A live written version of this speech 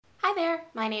there,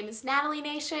 my name is Natalie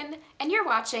Nation, and you're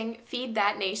watching Feed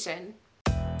That Nation.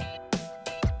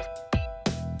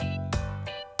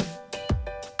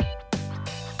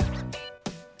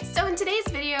 So in today's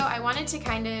video, I wanted to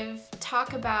kind of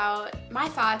talk about my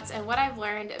thoughts and what I've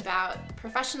learned about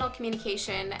professional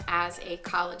communication as a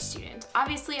college student.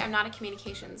 Obviously, I'm not a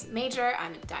communications major.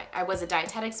 I was a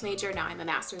dietetics major, now I'm a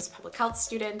master's of public health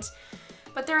student.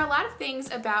 But there are a lot of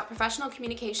things about professional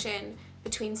communication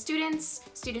between students,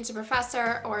 student to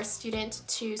professor, or student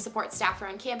to support staff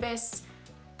around campus.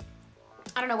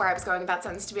 I don't know where I was going with that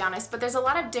sentence, to be honest, but there's a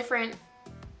lot of different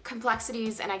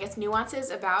complexities and I guess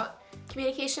nuances about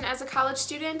communication as a college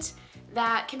student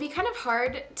that can be kind of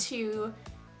hard to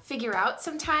figure out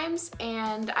sometimes.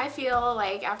 And I feel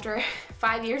like after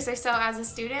 5 years or so as a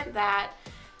student that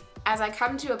as I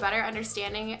come to a better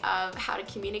understanding of how to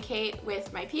communicate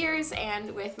with my peers and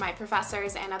with my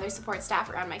professors and other support staff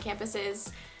around my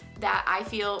campuses, that I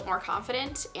feel more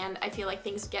confident and I feel like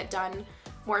things get done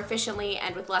more efficiently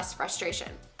and with less frustration.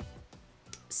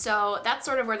 So that's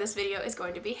sort of where this video is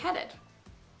going to be headed.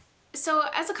 So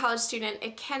as a college student,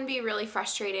 it can be really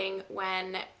frustrating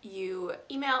when you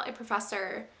email a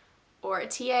professor or a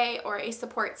TA or a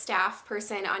support staff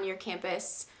person on your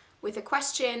campus with a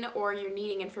question, or you're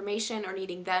needing information or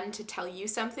needing them to tell you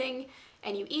something,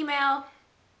 and you email,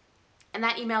 and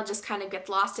that email just kind of gets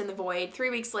lost in the void. 3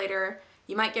 weeks later,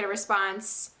 you might get a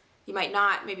response, you might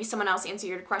not, maybe someone else answered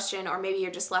your question, or maybe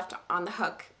you're just left on the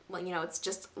hook. Well, it's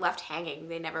just left hanging,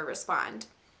 they never respond.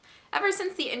 Ever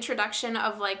since the introduction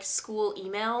of school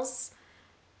emails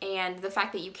and the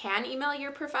fact that you can email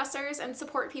your professors and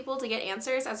support people to get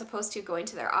answers as opposed to going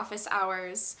to their office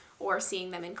hours or seeing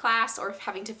them in class or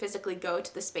having to physically go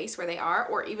to the space where they are,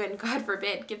 or even, God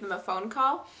forbid, give them a phone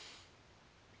call,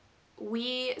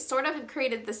 we sort of have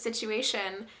created this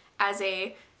situation as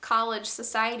a college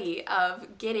society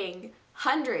of getting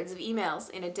hundreds of emails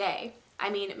in a day.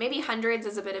 I mean, maybe hundreds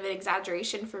is a bit of an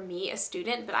exaggeration for me, a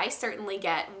student, but I certainly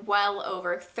get well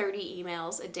over 30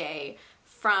 emails a day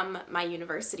from my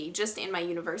university, just in my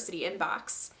university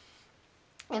inbox.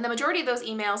 And the majority of those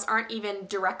emails aren't even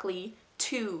directly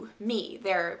to me.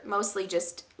 They're mostly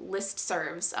just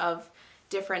listservs of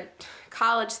different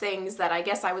college things that I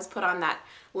guess I was put on that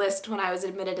list when I was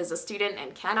admitted as a student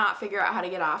and cannot figure out how to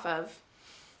get off of.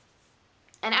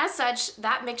 And as such,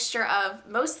 that mixture of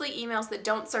mostly emails that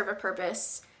don't serve a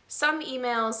purpose, some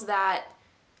emails that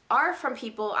are from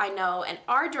people I know and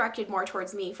are directed more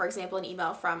towards me, for example, an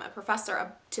email from a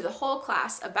professor to the whole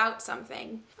class about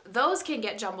something, those can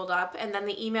get jumbled up, and then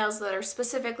the emails that are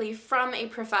specifically from a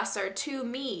professor to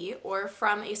me or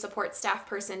from a support staff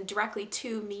person directly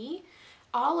to me,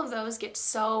 all of those get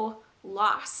so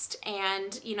lost.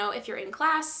 And, if you're in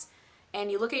class and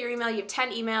you look at your email, you have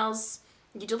 10 emails,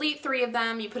 you delete 3 of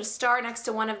them, you put a star next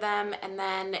to one of them, and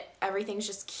then everything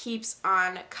just keeps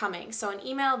on coming. So an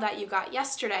email that you got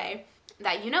yesterday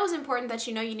that is important, that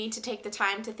you need to take the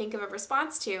time to think of a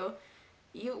response to,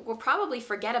 you will probably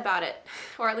forget about it,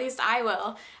 or at least I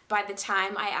will, by the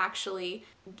time I actually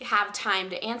have time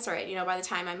to answer it. By the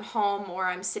time I'm home or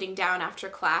I'm sitting down after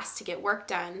class to get work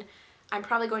done, I'm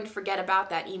probably going to forget about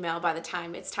that email by the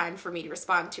time it's time for me to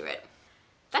respond to it.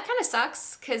 That kind of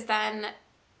sucks, because then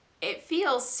it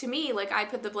feels to me like I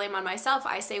put the blame on myself.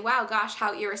 I say, wow, gosh,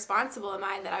 how irresponsible am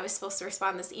I that I was supposed to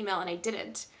respond to this email and I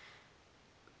didn't.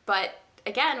 But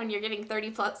again, when you're getting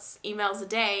 30 plus emails a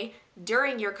day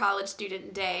during your college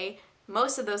student day,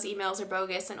 most of those emails are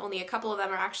bogus and only a couple of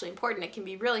them are actually important. It can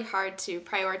be really hard to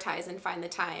prioritize and find the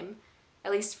time,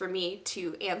 at least for me,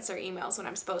 to answer emails when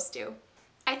I'm supposed to.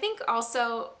 I think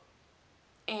also,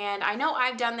 and I know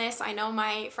I've done this, I know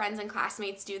my friends and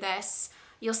classmates do this,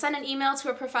 you'll send an email to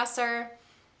a professor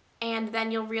and then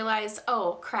you'll realize,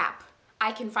 oh crap,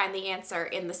 I can find the answer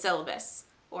in the syllabus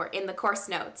or in the course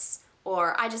notes,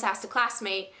 or I just asked a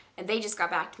classmate and they just got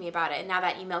back to me about it, and now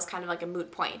that email's kind of like a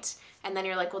moot point. And then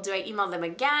you're like, well, do I email them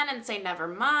again and say never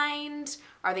mind?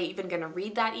 Are they even gonna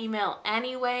read that email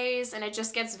anyways? And it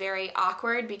just gets very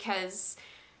awkward because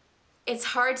it's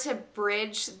hard to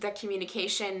bridge the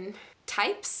communication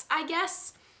types, I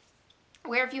guess,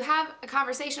 where if you have a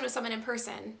conversation with someone in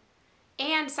person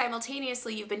and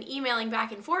simultaneously you've been emailing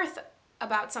back and forth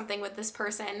about something with this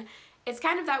person, it's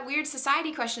kind of that weird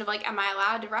society question of am I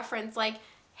allowed to reference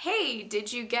hey,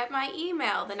 did you get my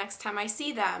email the next time I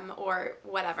see them, or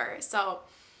whatever. So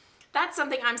that's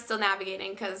something I'm still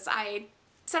navigating, because I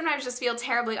sometimes just feel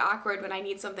terribly awkward when I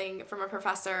need something from a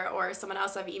professor or someone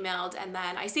else I've emailed, and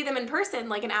then I see them in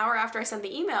person an hour after I send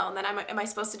the email, and then am I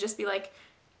supposed to just be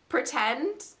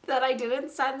pretend that I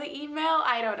didn't send the email?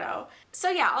 I don't know. So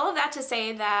yeah, all of that to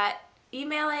say that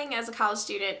emailing as a college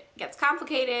student gets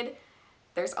complicated.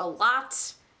 There's a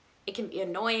lot. It can be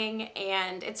annoying,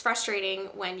 and it's frustrating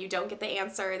when you don't get the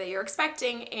answer that you're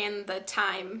expecting in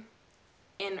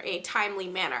a timely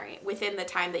manner, within the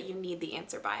time that you need the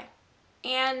answer by.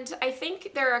 And I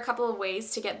think there are a couple of ways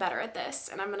to get better at this,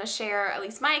 and I'm going to share at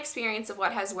least my experience of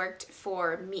what has worked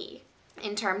for me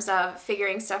in terms of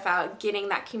figuring stuff out, getting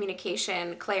that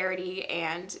communication clarity,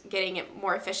 and getting it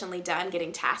more efficiently done,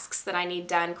 getting tasks that I need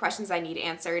done, questions I need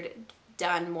answered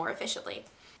done more efficiently.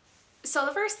 So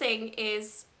the first thing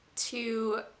is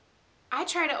I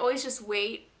try to always just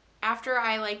wait after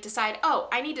I decide, oh,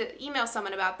 I need to email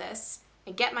someone about this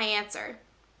and get my answer.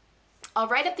 I'll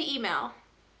write up the email,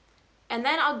 and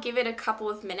then I'll give it a couple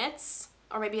of minutes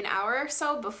or maybe an hour or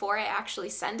so before I actually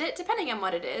send it, depending on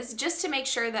what it is, just to make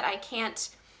sure that I can't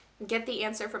get the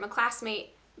answer from a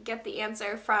classmate, get the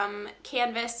answer from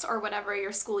Canvas or whatever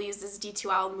your school uses,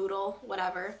 D2L, Moodle,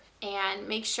 whatever, and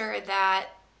make sure that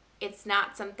it's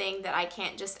not something that I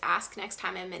can't just ask next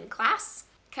time I'm in class.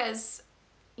 Because,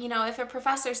 if a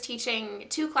professor's teaching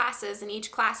 2 classes and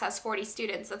each class has 40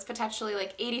 students, that's potentially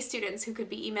 80 students who could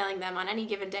be emailing them on any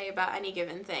given day about any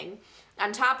given thing,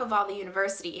 on top of all the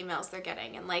university emails they're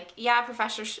getting. And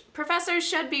professors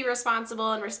should be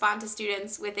responsible and respond to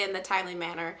students within the timely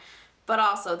manner, but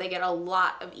also they get a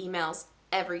lot of emails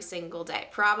every single day,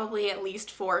 probably at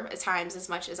least 4 times as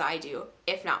much as I do,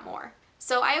 if not more.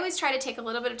 So I always try to take a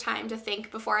little bit of time to think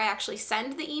before I actually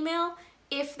send the email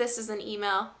if this is an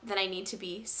email that I need to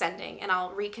be sending, and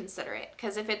I'll reconsider it.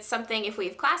 Because if we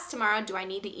have class tomorrow, do I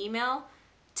need to email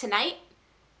tonight?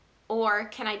 Or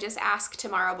can I just ask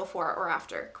tomorrow before or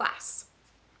after class?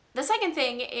 The second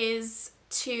thing is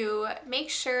to make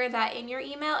sure that in your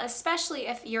email, especially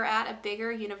if you're at a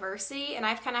bigger university, and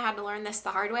I've kind of had to learn this the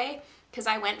hard way, because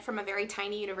I went from a very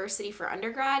tiny university for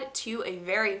undergrad to a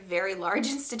very, very large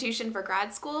institution for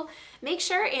grad school. Make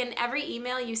sure in every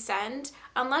email you send,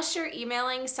 unless you're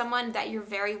emailing someone that you're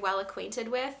very well acquainted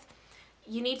with,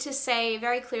 you need to say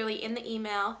very clearly in the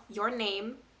email your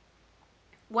name,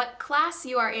 what class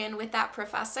you are in with that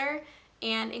professor,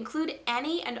 and include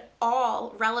any and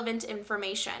all relevant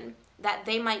information that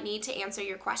they might need to answer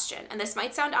your question. And this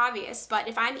might sound obvious, but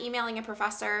if I'm emailing a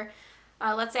professor,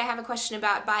 let's say I have a question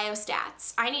about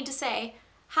biostats. I need to say,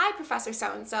 hi, Professor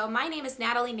so-and-so. My name is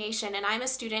Natalie Nation, and I'm a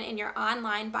student in your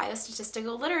online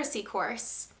biostatistical literacy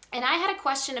course. And I had a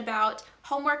question about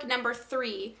homework number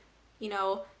 3,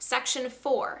 section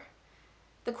 4.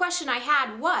 The question I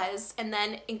had was, and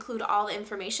then include all the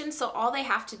information, so all they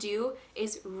have to do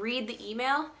is read the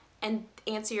email and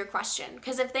answer your question.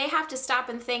 Because if they have to stop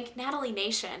and think, Natalie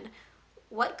Nation,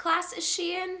 what class is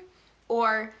she in?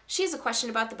 Or she has a question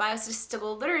about the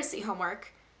biostatistical literacy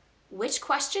homework. Which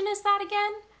question is that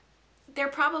again? They're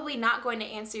probably not going to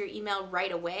answer your email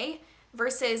right away,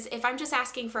 versus if I'm just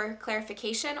asking for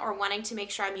clarification or wanting to make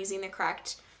sure I'm using the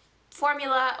correct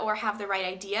formula or have the right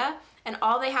idea, and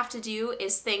all they have to do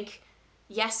is think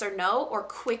yes or no or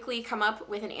quickly come up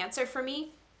with an answer for me,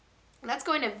 that's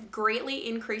going to greatly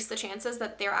increase the chances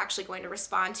that they're actually going to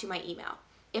respond to my email,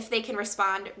 if they can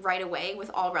respond right away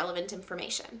with all relevant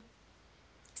information.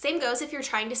 Same goes if you're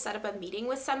trying to set up a meeting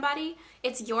with somebody.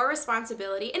 It's your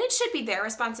responsibility, and it should be their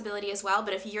responsibility as well,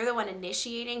 but if you're the one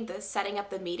initiating the setting up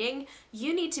the meeting,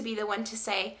 you need to be the one to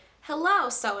say, hello,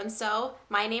 so-and-so,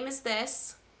 my name is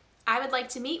this. I would like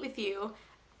to meet with you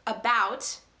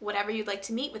about whatever you'd like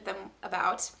to meet with them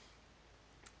about.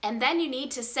 And then you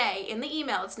need to say in the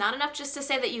email, it's not enough just to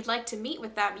say that you'd like to meet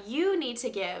with them. You need to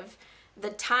give the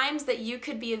times that you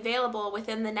could be available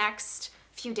within the next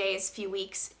few days, few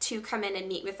weeks to come in and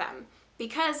meet with them.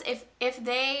 Because if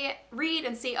they read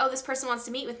and see, oh, this person wants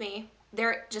to meet with me,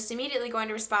 they're just immediately going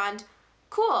to respond,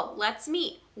 cool, let's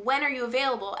meet. When are you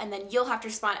available? And then you'll have to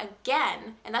respond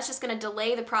again. And that's just going to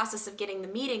delay the process of getting the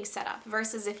meeting set up.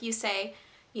 Versus if you say,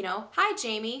 hi,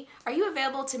 Jamie, are you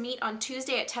available to meet on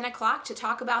Tuesday at 10 o'clock to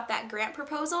talk about that grant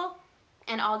proposal?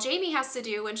 And all Jamie has to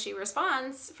do when she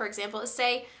responds, for example, is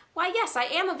say, why, yes, I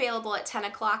am available at 10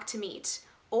 o'clock to meet.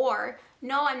 Or,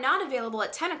 no, I'm not available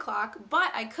at 10 o'clock,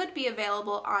 but I could be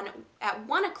available at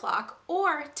 1 o'clock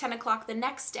or 10 o'clock the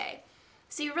next day.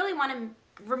 So you really want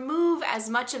to remove as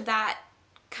much of that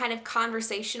kind of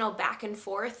conversational back and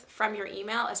forth from your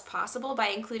email as possible by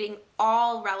including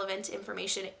all relevant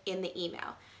information in the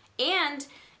email. And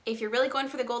if you're really going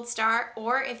for the gold star,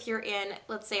 or if you're in,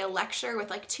 let's say, a lecture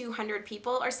with 200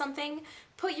 people or something,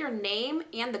 put your name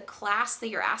and the class that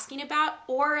you're asking about,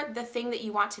 or the thing that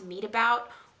you want to meet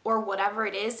about, or whatever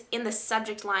it is, in the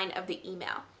subject line of the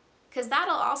email. Because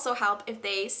that'll also help if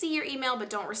they see your email but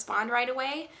don't respond right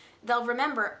away. they'll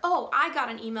remember, oh, I got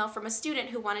an email from a student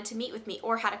who wanted to meet with me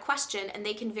or had a question, and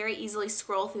they can very easily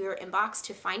scroll through your inbox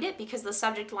to find it because the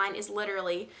subject line is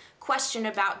literally question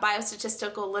about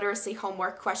biostatistical literacy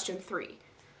homework question 3.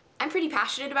 I'm pretty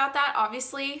passionate about that,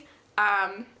 obviously,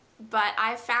 but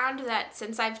I've found that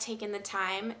since I've taken the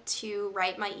time to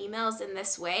write my emails in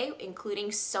this way,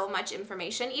 including so much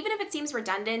information, even if it seems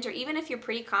redundant or even if you're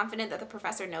pretty confident that the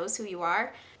professor knows who you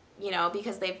are,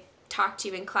 because they've talked to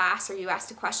you in class or you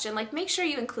asked a question, like, make sure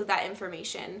you include that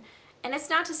information. And it's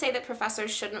not to say that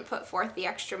professors shouldn't put forth the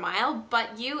extra mile,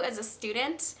 but you as a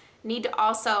student need to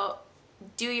also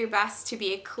do your best to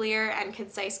be a clear and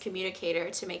concise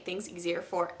communicator to make things easier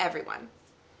for everyone.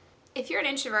 If you're an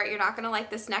introvert, you're not going to like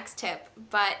this next tip,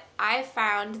 but I've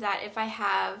found that if I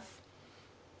have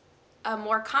a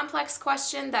more complex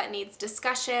question that needs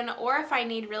discussion, or if I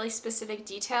need really specific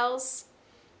details,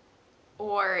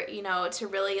 or, to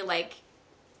really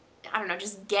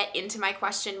just get into my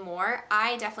question more,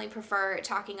 I definitely prefer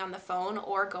talking on the phone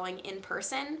or going in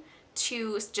person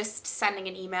to just sending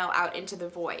an email out into the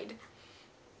void.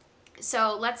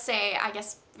 So let's say, I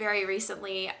guess very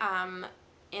recently,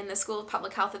 in the School of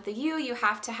Public Health at the U, you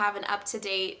have to have an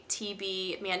up-to-date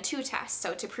TB Man2 test,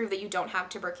 so to prove that you don't have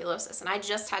tuberculosis, and I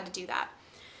just had to do that.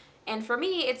 And for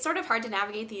me, it's sort of hard to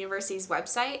navigate the university's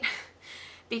website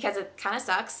because it kind of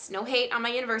sucks. No hate on my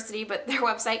university, but their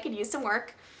website could use some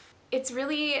work. It's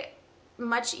really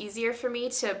much easier for me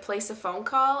to place a phone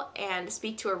call and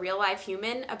speak to a real live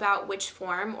human about which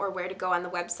form or where to go on the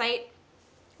website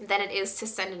than it is to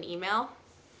send an email.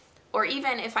 Or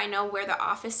even if I know where the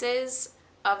office is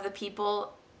of the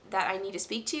people that I need to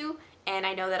speak to, and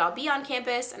I know that I'll be on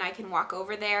campus and I can walk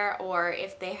over there, or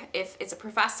if it's a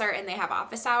professor and they have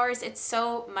office hours, it's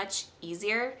so much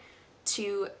easier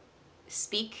to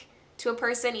speak to a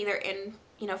person either in,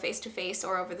 face to face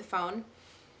or over the phone.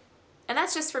 And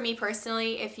that's just for me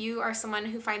personally. If you are someone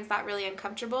who finds that really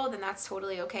uncomfortable, then that's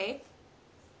totally okay.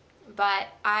 But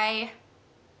I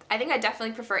think I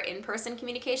definitely prefer in-person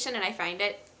communication, and I find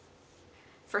it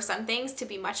for some things to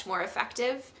be much more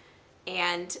effective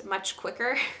and much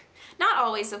quicker. Not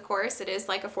always, of course. It is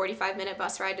like a 45-minute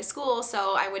bus ride to school,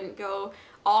 so I wouldn't go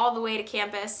all the way to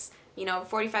campus,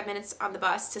 45 minutes on the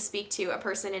bus to speak to a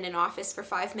person in an office for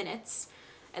 5 minutes,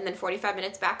 and then 45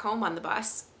 minutes back home on the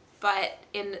bus. But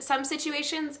in some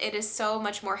situations, it is so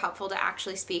much more helpful to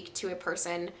actually speak to a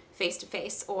person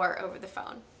face-to-face or over the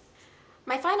phone.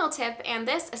 My final tip, and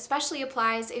this especially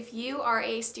applies if you are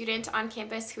a student on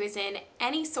campus who is in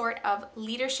any sort of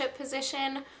leadership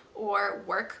position or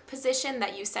work position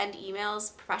that you send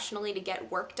emails professionally to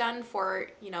get work done for,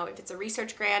 if it's a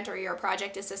research grant or you're a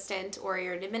project assistant or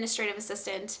you're an administrative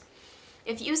assistant.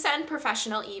 If you send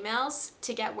professional emails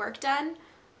to get work done,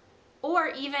 or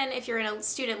even if you're in a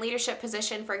student leadership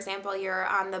position, for example, you're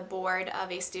on the board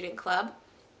of a student club,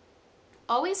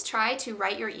 always try to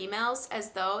write your emails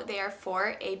as though they are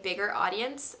for a bigger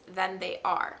audience than they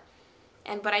are.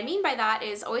 And what I mean by that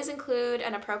is always include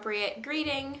an appropriate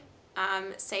greeting,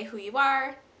 say who you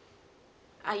are,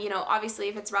 obviously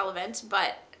if it's relevant,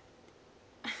 but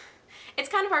it's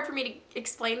kind of hard for me to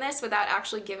explain this without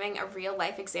actually giving a real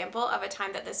life example of a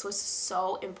time that this was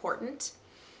so important.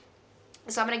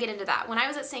 So I'm going to get into that. When I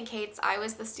was at St. Kate's, I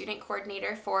was the student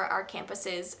coordinator for our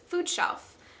campus's food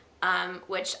shelf,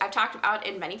 which I've talked about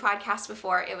in many podcasts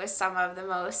before. It was some of the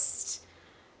most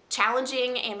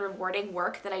challenging and rewarding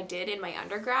work that I did in my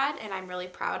undergrad, and I'm really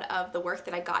proud of the work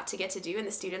that I got to do and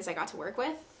the students I got to work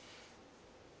with.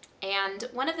 And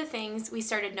one of the things we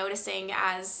started noticing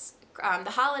as the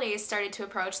holidays started to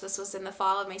approach, this was in the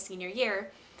fall of my senior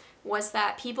year, was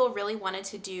that people really wanted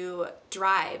to do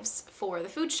drives for the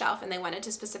food shelf, and they wanted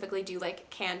to specifically do like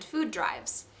canned food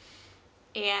drives.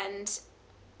 And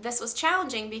this was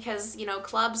challenging because,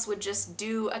 clubs would just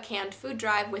do a canned food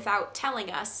drive without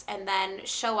telling us and then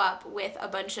show up with a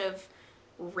bunch of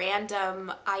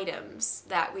random items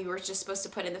that we were just supposed to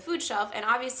put in the food shelf. And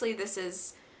obviously this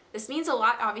means a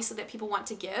lot, obviously, that people want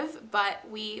to give, but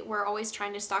we were always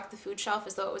trying to stock the food shelf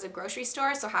as though it was a grocery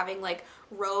store, so having like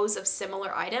rows of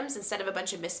similar items instead of a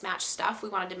bunch of mismatched stuff. We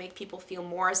wanted to make people feel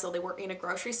more as though they were in a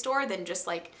grocery store than just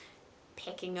like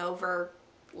picking over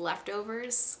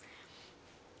leftovers.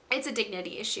 It's a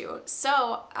dignity issue.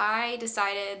 So I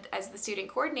decided as the student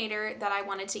coordinator that I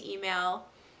wanted to email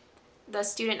the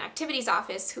student activities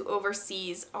office who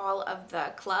oversees all of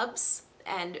the clubs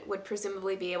and would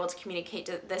presumably be able to communicate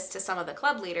this to some of the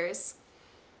club leaders,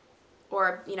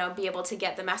 or be able to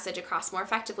get the message across more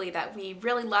effectively that we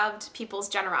really loved people's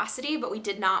generosity, but we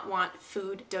did not want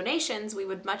food donations. We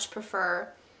would much prefer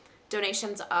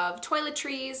donations of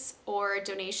toiletries or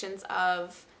donations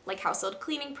of like household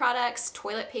cleaning products,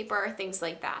 toilet paper, things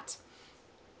like that.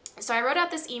 So I wrote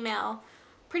out this email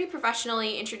pretty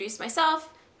professionally, introduced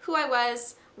myself, who I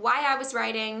was, why I was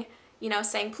writing,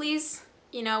 saying please,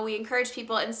 we encourage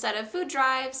people instead of food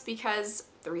drives because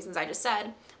the reasons I just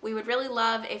said, we would really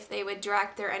love if they would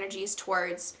direct their energies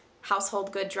towards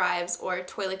household good drives or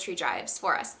toiletry drives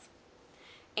for us.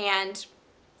 And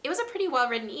it was a pretty well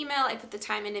written email. I put the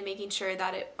time into making sure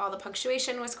that all the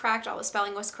punctuation was correct, all the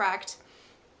spelling was correct.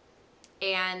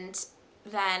 And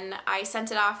then I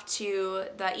sent it off to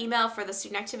the email for the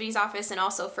student activities office and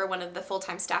also for one of the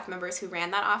full-time staff members who ran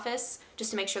that office,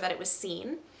 just to make sure that it was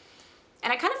seen.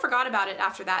 And I kind of forgot about it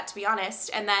after that, to be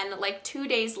honest. And then like 2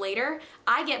 days later,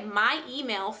 I get my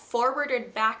email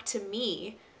forwarded back to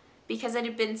me because it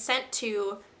had been sent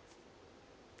to,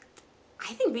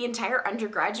 I think, the entire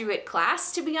undergraduate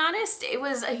class, to be honest. It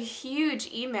was a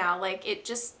huge email. Like, it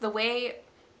just, the way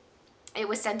it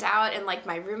was sent out, and like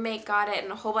my roommate got it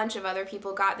and a whole bunch of other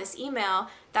people got this email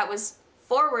that was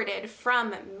forwarded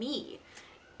from me.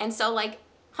 And so like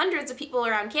hundreds of people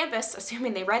around campus,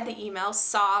 assuming they read the email,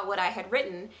 saw what I had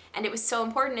written, and it was so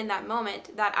important in that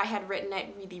moment that I had written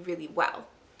it really, really well.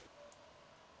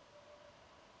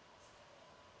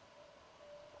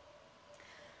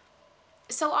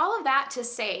 So all of that to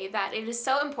say that it is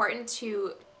so important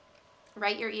to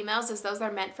write your emails as those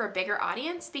that are meant for a bigger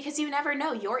audience, because you never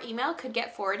know. Your email could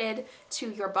get forwarded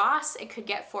to your boss. It could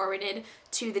get forwarded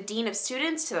to the dean of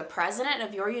students, to the president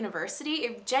of your university.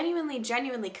 It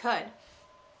genuinely could.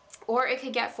 Or it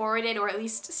could get forwarded or at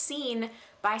least seen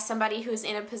by somebody who's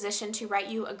in a position to write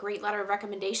you a great letter of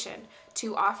recommendation,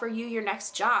 to offer you your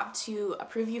next job, to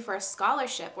approve you for a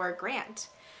scholarship or a grant.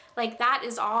 Like, that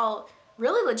is all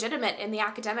really legitimate in the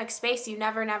academic space. You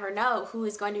never know who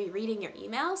is going to be reading your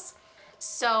emails.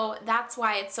 So that's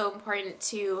why it's so important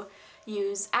to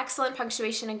use excellent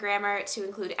punctuation and grammar, to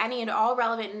include any and all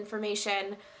relevant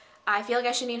information. I feel like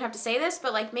I shouldn't even have to say this,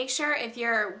 but like, make sure if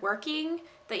you're working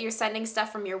that you're sending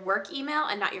stuff from your work email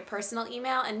and not your personal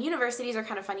email. And universities are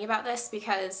kind of funny about this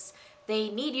because they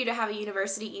need you to have a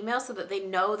university email so that they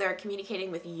know they're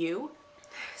communicating with you.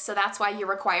 So that's why you're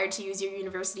required to use your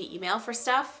university email for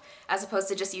stuff as opposed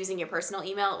to just using your personal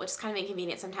email, which is kind of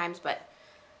inconvenient sometimes, but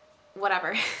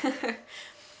whatever.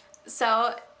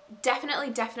 So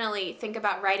definitely think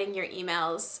about writing your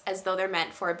emails as though they're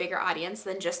meant for a bigger audience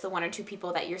than just the 1 or 2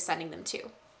 people that you're sending them to.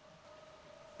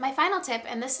 My final tip,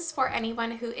 and this is for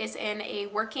anyone who is in a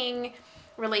working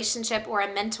relationship or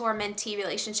a mentor-mentee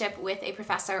relationship with a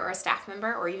professor or a staff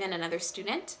member or even another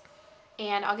student.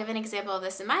 And I'll give an example of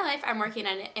this in my life. I'm working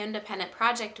on an independent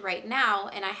project right now,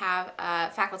 and I have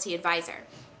a faculty advisor.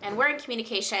 And we're in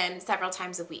communication several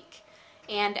times a week.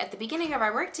 And at the beginning of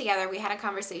our work together, we had a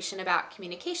conversation about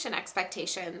communication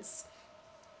expectations.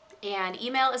 And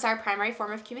email is our primary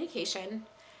form of communication.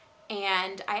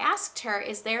 And I asked her,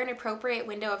 is there an appropriate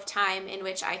window of time in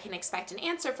which I can expect an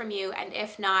answer from you? And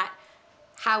if not,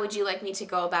 how would you like me to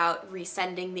go about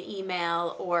resending the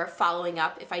email or following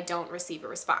up if I don't receive a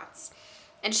response?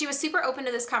 And she was super open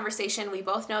to this conversation. We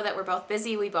both know that we're both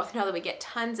busy. We both know that we get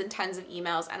tons and tons of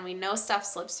emails, and we know stuff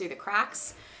slips through the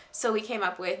cracks. So we came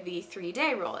up with the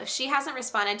 3-day rule. If she hasn't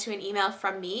responded to an email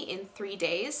from me in 3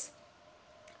 days,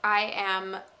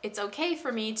 it's okay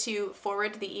for me to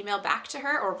forward the email back to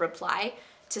her or reply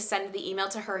to send the email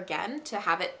to her again, to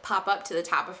have it pop up to the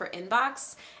top of her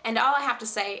inbox. And all I have to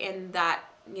say in that,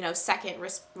 second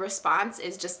response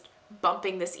is just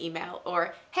bumping this email,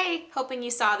 or, hey, hoping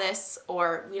you saw this,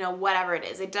 or, whatever it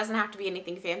is. It doesn't have to be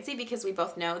anything fancy because we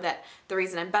both know that the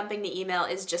reason I'm bumping the email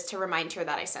is just to remind her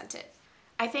that I sent it.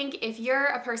 I think if you're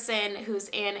a person who's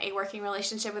in a working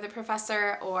relationship with a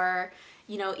professor or,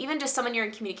 even just someone you're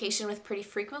in communication with pretty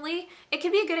frequently, it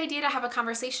could be a good idea to have a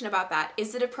conversation about that.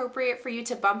 Is it appropriate for you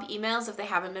to bump emails if they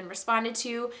haven't been responded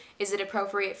to? Is it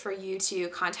appropriate for you to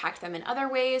contact them in other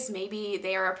ways? Maybe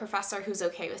they are a professor who's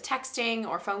okay with texting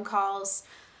or phone calls.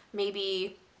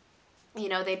 Maybe,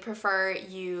 they'd prefer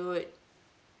you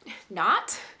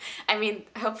not. I mean,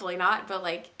 hopefully not, but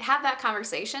have that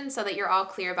conversation so that you're all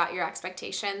clear about your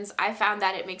expectations. I found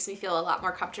that it makes me feel a lot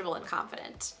more comfortable and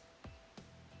confident.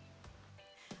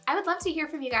 I would love to hear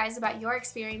from you guys about your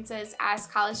experiences as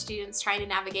college students trying to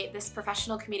navigate this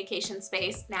professional communication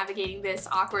space, navigating this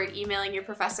awkward emailing your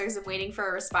professors and waiting for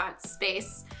a response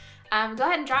space. Go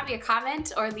ahead and drop me a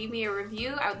comment or leave me a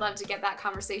review. I would love to get that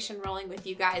conversation rolling with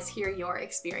you guys, hear your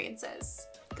experiences.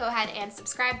 Go ahead and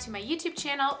subscribe to my YouTube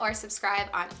channel or subscribe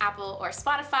on Apple or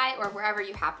Spotify or wherever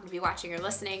you happen to be watching or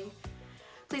listening.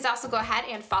 Please also go ahead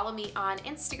and follow me on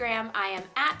Instagram. I am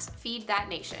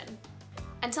 @FeedThatNation.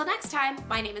 Until next time,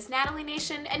 my name is Natalie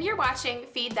Nation, and you're watching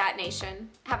Feed That Nation.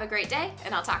 Have a great day,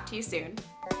 and I'll talk to you soon.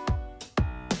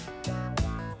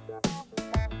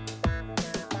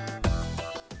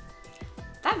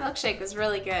 That milkshake was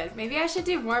really good. Maybe I should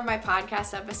do more of my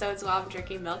podcast episodes while I'm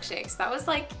drinking milkshakes. That was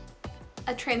like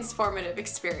a transformative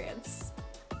experience.